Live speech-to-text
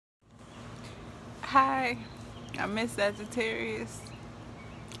Hi, I'm Miss Sagittarius,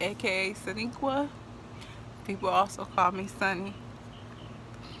 aka Saniqua. People also call me Sunny.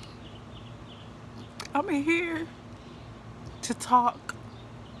 I'm in here to talk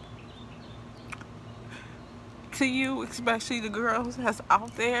to you, especially the girls that's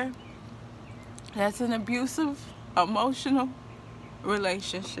out there that's in abusive, emotional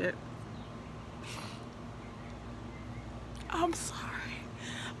relationship. I'm sorry.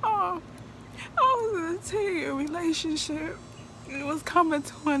 Um, I was in a 10-year relationship. It was coming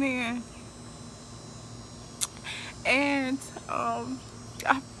to an end. And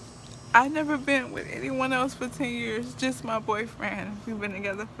I I never been with anyone else for 10 years, just my boyfriend. We've been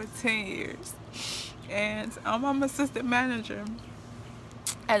together for 10 years. And I'm assistant manager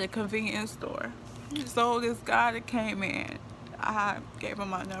at a convenience store. So this guy that came in, I gave him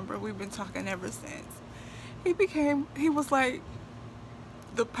my number. We've been talking ever since. He was like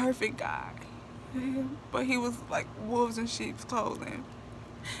the perfect guy. But he was like wolves in sheep's clothing.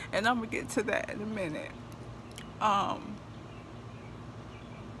 And I'm gonna get to that in a minute.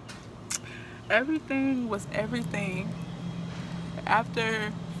 Everything was everything.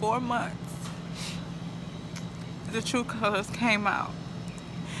 After 4 months, the true colors came out.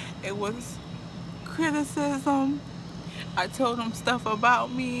 It was criticism. I told him stuff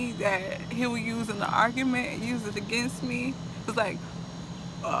about me that he would use in the argument and use it against me. It was like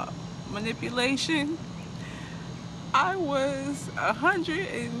manipulation. I was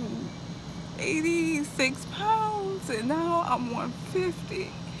 186 pounds and now I'm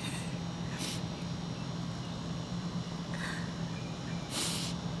 150.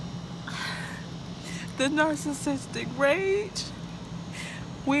 The narcissistic rage,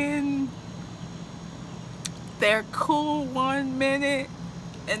 when they're cool 1 minute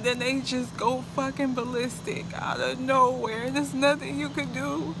and then they just go fucking ballistic out of nowhere. There's nothing you can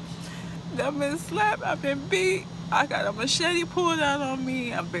do. I've been slapped, I've been beat, I got a machete pulled out on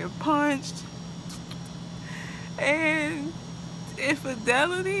me, I've been punched. And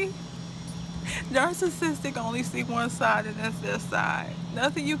infidelity, narcissistic only see one side and that's their side.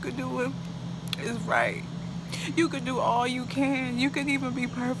 Nothing you could do is right. You could do all you can. You could even be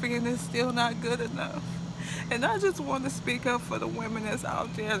perfect and it's still not good enough. And I just want to speak up for the women that's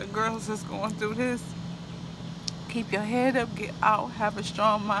out there, the girls that's going through this. Keep your head up, get out, have a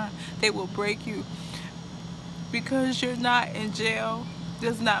strong mind. They will break you. Because you're not in jail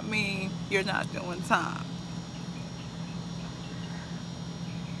does not mean you're not doing time.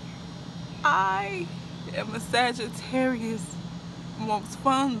 I am a Sagittarius, most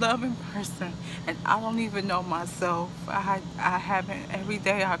fun-loving person, and I don't even know myself. I haven't. Every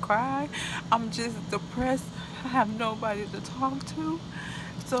day I cry. I'm just depressed. I have nobody to talk to,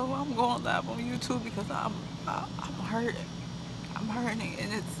 so I'm going live on YouTube because I'm hurting. I'm hurting,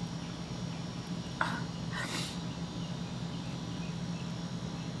 and it's I'm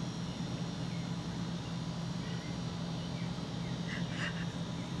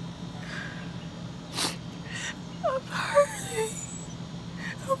hurting.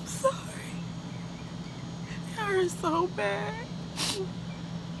 I'm sorry. It hurts so bad.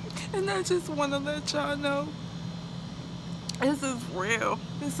 And I just want to let y'all know, this is real.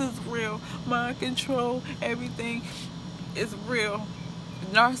 This is real. Mind control, everything is real.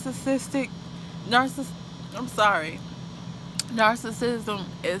 Narcissism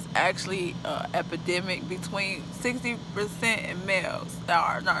is actually an epidemic. Between 60% in males that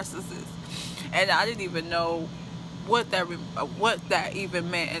are narcissists. And I didn't even know what that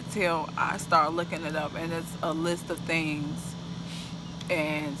even meant until I started looking it up, and it's a list of things,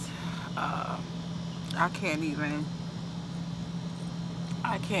 and I can't even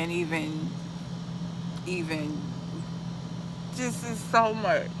this is so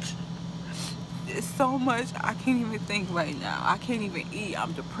much. It's so much. I can't even think right now. I can't even eat.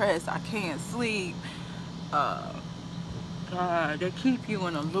 I'm depressed. I can't sleep. They keep you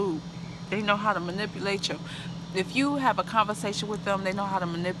in a loop. They know how to manipulate you. If you have a conversation with them, they know how to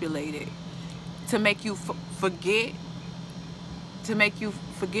manipulate it to make you forget, to make you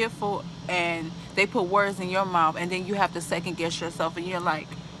forgetful, and they put words in your mouth, and then you have to second guess yourself, and you're like,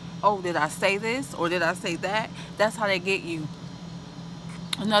 oh, did I say this or did I say that? That's how they get you.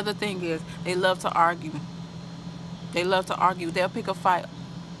 Another thing is they love to argue. They love to argue. They'll pick a fight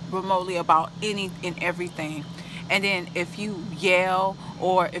remotely about any and everything. And then if you yell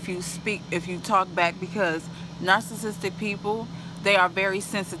or if you talk back, because narcissistic people, they are very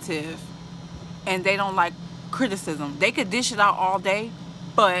sensitive and they don't like criticism. They could dish it out all day,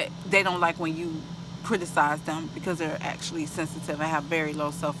 but they don't like when you criticize them because they're actually sensitive and have very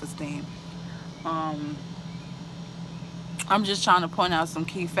low self-esteem. I'm just trying to point out some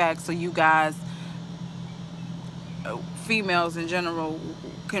key facts so you guys females in general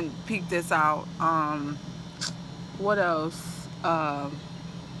can peep this out. What else?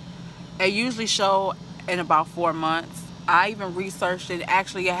 It usually show in about 4 months. I even researched it.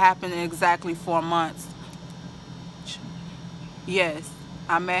 Actually, it happened in exactly 4 months. Yes,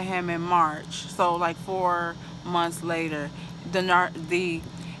 I met him in March. So like 4 months later,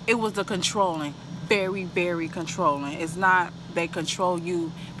 it was the controlling, very, very controlling. It's not they control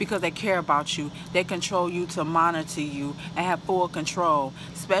you because they care about you. They control you to monitor you and have full control.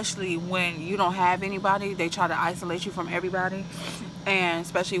 Especially when you don't have anybody, they try to isolate you from everybody. And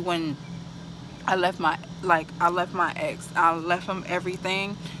especially when I left my ex. I left him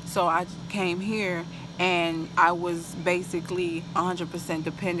everything. So I came here and I was basically 100%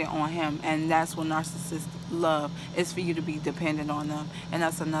 dependent on him. And that's what narcissists love, is for you to be dependent on them. And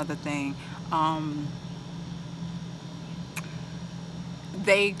that's another thing.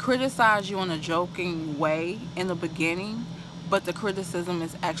 They criticize you in a joking way in the beginning, but the criticism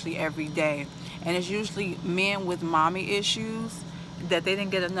is actually every day. And it's usually men with mommy issues, that they didn't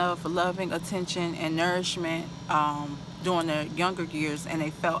get enough loving attention and nourishment during their younger years, and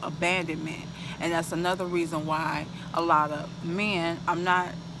they felt abandonment. And that's another reason why a lot of men, I'm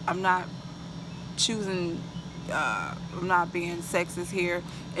not choosing, I'm not being sexist here,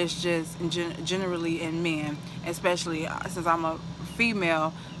 it's just generally in men, especially since I'm a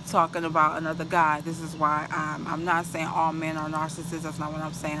female talking about another guy. This is why I'm not saying all men are narcissists. That's not what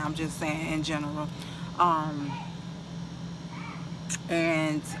I'm saying. I'm just saying in general.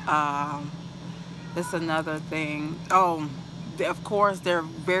 And that's another thing. Oh, of course, they're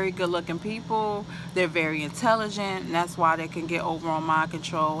very good looking people. They're very intelligent, and that's why they can get over on mind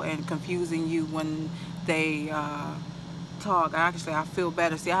control and confusing you when they talk. Actually, I feel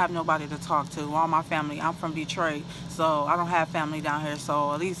better. See, I have nobody to talk to. All my family, I'm from Detroit, so I don't have family down here.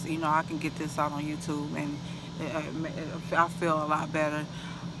 So at least, you know, I can get this out on YouTube, and I feel a lot better.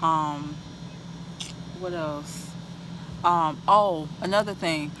 What else? Oh, another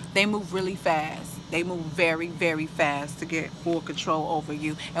thing, they move really fast. They move very, very fast to get full control over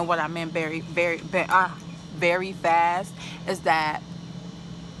you. And what I meant very fast is that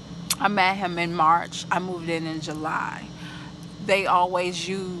I met him in March. I moved in July. They always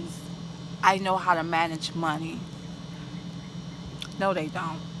use, I know how to manage money. No, they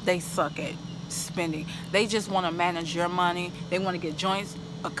don't. They suck at spending. They just want to manage your money. They want to get joint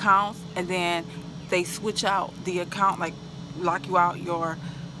accounts, and then they switch out the account, like lock you out your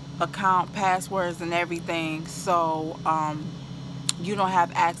account passwords and everything, so you don't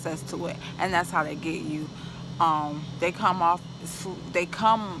have access to it. And that's how they get you. They come off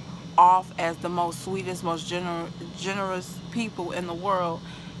as the most sweetest, most generous people in the world,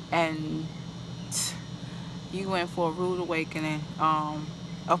 and you in for a rude awakening.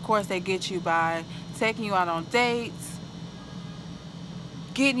 Of course, they get you by taking you out on dates,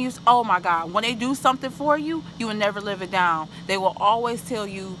 getting you, oh my God, when they do something for you, you will never live it down. They will always tell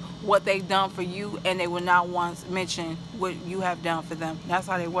you what they've done for you, and they will not once mention what you have done for them. That's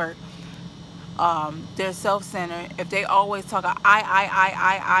how they work. They're self-centered. If they always talk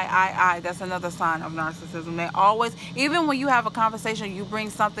I, that's another sign of narcissism. They always, even when you have a conversation, you bring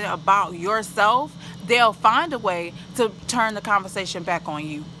something about yourself, they'll find a way to turn the conversation back on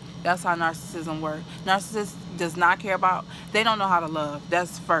you. That's how narcissism works. Narcissist does not care about, they don't know how to love.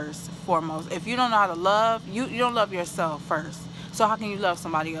 That's first, foremost. If you don't know how to love, you don't love yourself first. So how can you love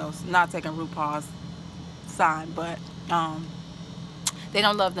somebody else? Not taking RuPaul's sign, but they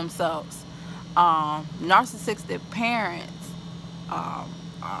don't love themselves. Narcissistic parents are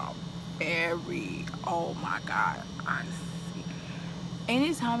very, oh my God, I see.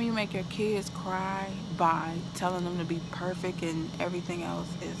 Anytime you make your kids cry by telling them to be perfect and everything else,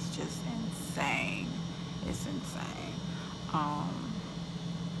 is just insane. It's insane.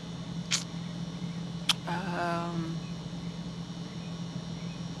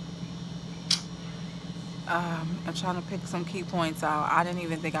 I'm trying to pick some key points out. I didn't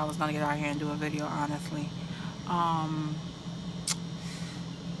even think I was gonna get out here and do a video, honestly.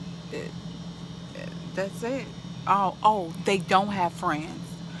 That's it. Oh, they don't have friends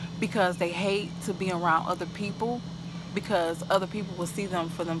because they hate to be around other people, because other people will see them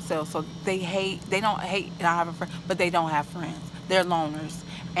for themselves. So they don't hate not having friends, but they don't have friends. They're loners.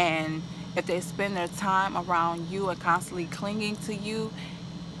 And if they spend their time around you and constantly clinging to you,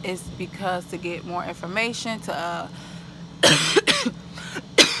 it's because to get more information, to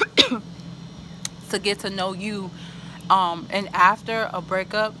to get to know you. And after a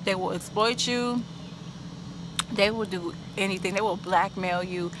breakup, they will exploit you. They will do anything. They will blackmail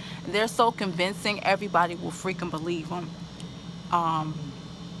you. They're so convincing, everybody will freaking believe them.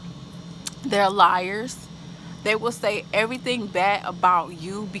 They're liars. They will say everything bad about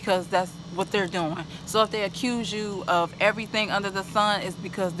you because that's what they're doing. So if they accuse you of everything under the sun, it's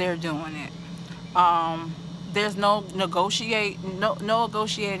because they're doing it. There's no negotiating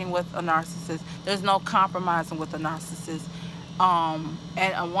with a narcissist. There's no compromising with a narcissist.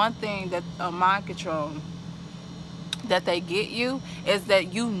 And one thing that mind control that they get you is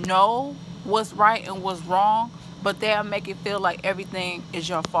that you know what's right and what's wrong, but they'll make it feel like everything is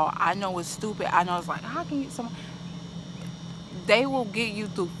your fault. I know it's stupid. I know it's like, how can you someone? They will get you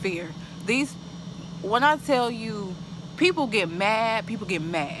through fear. When I tell you, people get mad,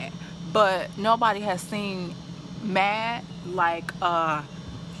 but nobody has seen mad like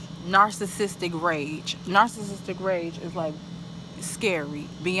narcissistic rage. Narcissistic rage is like scary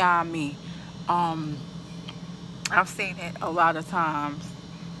beyond me. I've seen it a lot of times.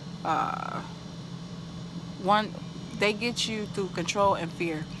 They get you through control and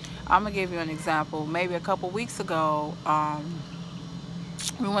fear. I'm gonna give you an example. Maybe a couple weeks ago,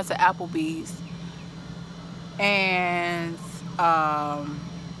 we went to Applebee's, and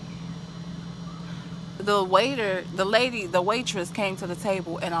the waitress came to the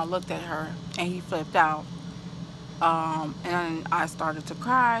table, and I looked at her, and he flipped out. And I started to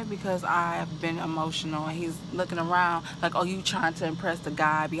cry because I have been emotional, and he's looking around like, oh, you trying to impress the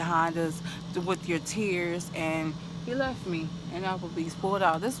guy behind us with your tears. And he left me, and Applebee's pulled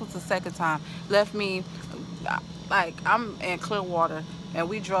out. This was the second time. Left me, like, I'm in Clearwater, and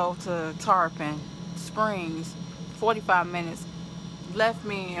we drove to Tarpon Springs, 45 minutes. Left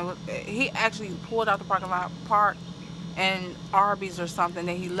me, and he actually pulled out the parking lot, parked in Arby's or something,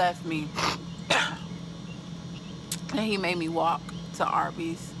 and he left me. And he made me walk to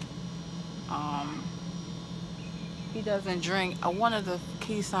Arby's. He doesn't drink. One of the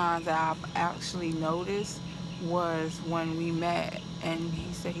key signs that I've actually noticed was when we met, and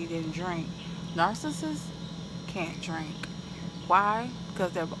he said he didn't drink. Narcissists can't drink. Why?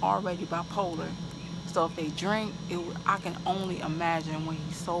 Because they're already bipolar. So if they drink, I can only imagine when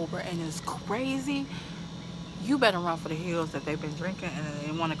he's sober, and it's crazy. You better run for the hills that they've been drinking and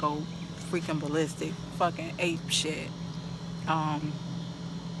they want to go freaking ballistic, fucking ape shit.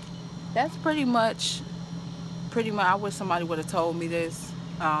 That's pretty much. I wish somebody would have told me this.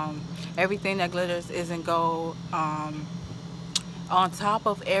 Everything that glitters isn't gold. On top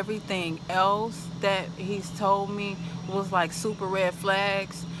of everything else that he's told me was like super red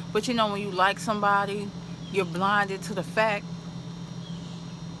flags. But you know, when you like somebody, you're blinded to the fact,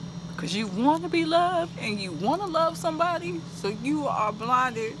 because you want to be loved and you want to love somebody, so you are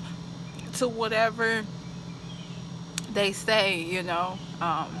blinded to whatever they say, you know.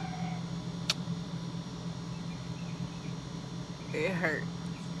 It hurt.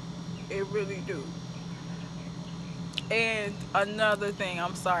 It really do. And another thing,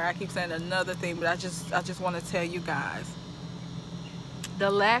 I'm sorry, I keep saying another thing, but I just want to tell you guys, the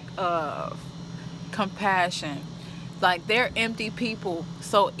lack of compassion. Like, they're empty people.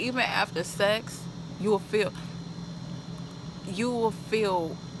 So even after sex, you will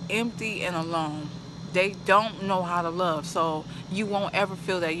feel empty and alone. They don't know how to love, so you won't ever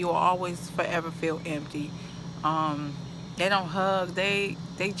feel that. You will always forever feel empty. They don't hug. They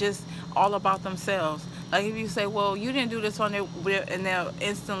just all about themselves. Like, if you say, well, you didn't do this on it, and they'll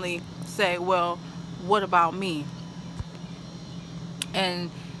instantly say, well, what about me?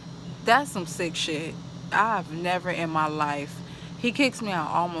 And that's some sick shit. I've never in my life. He kicks me out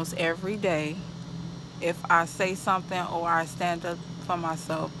almost every day. If I say something or I stand up for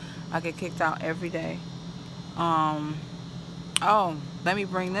myself, I get kicked out every day. Oh, let me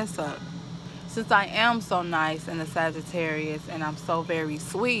bring this up. Since I am so nice and a Sagittarius, and I'm so very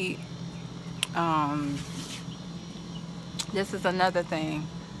sweet, this is another thing.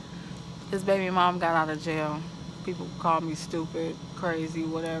 His baby mom got out of jail. People call me stupid, crazy,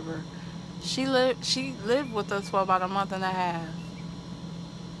 whatever. She lived with us for about a month and a half.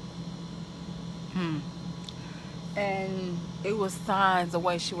 And it was signs, the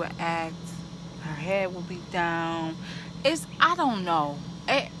way she would act. Her head would be down. I don't know.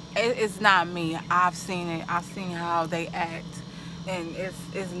 It's not me. I've seen it. I've seen how they act, and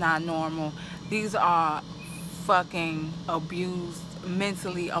it's not normal. These are fucking abused,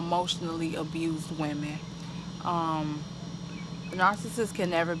 mentally, emotionally abused women. Narcissists can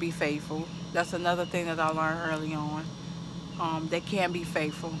never be faithful. That's another thing that I learned early on. They can't be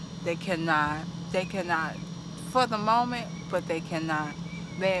faithful. They cannot for the moment, but they cannot.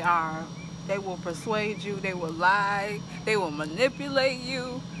 They will persuade you. They will lie. They will manipulate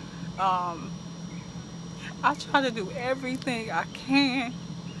you. I try to do everything I can,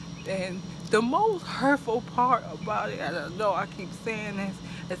 and the most hurtful part about it, I don't know, I keep saying this,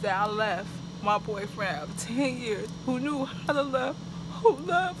 is that I left. my boyfriend of 10 years who knew how to love, who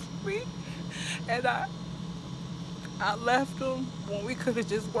loved me. And I left him when we could have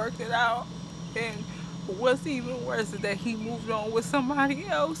just worked it out. And what's even worse is that he moved on with somebody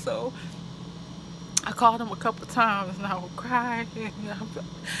else. So I called him a couple times and I would cry, and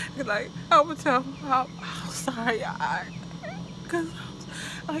I would tell him I'm sorry, because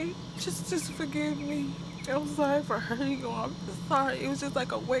like just forgive me. I'm sorry for hurting you. I'm sorry. It was just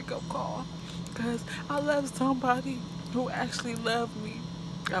like a wake-up call, because I loved somebody who actually loved me.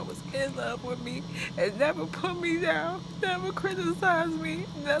 I was in love with me and never put me down, never criticized me,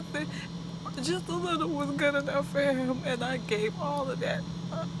 nothing. Just a little was good enough for him, and I gave all of that.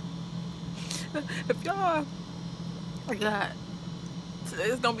 If y'all got,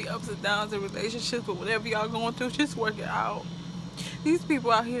 there's gonna be ups and downs in relationships, but whatever y'all going through, just work it out. These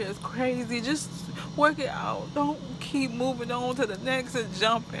people out here is crazy. Just work it out. Don't keep moving on to the next and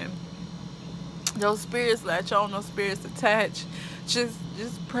jumping. Those spirits latch on, those spirits attach. Just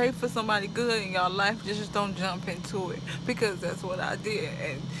pray for somebody good in your life. Just don't jump into it, because that's what I did,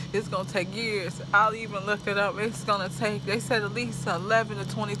 and it's gonna take years. I'll even look it up. It's gonna take, they said, at least 11 to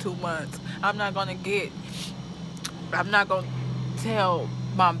 22 months. I'm not gonna tell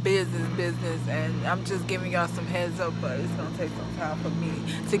my business, and I'm just giving y'all some heads up, but it's gonna take some time for me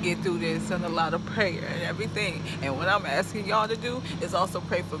to get through this, and a lot of prayer and everything. And what I'm asking y'all to do is also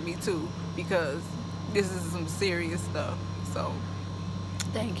pray for me too, because this is some serious stuff. So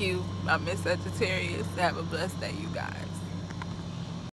thank you. I'm Miss Sagittarius. Have a blessed day, you guys.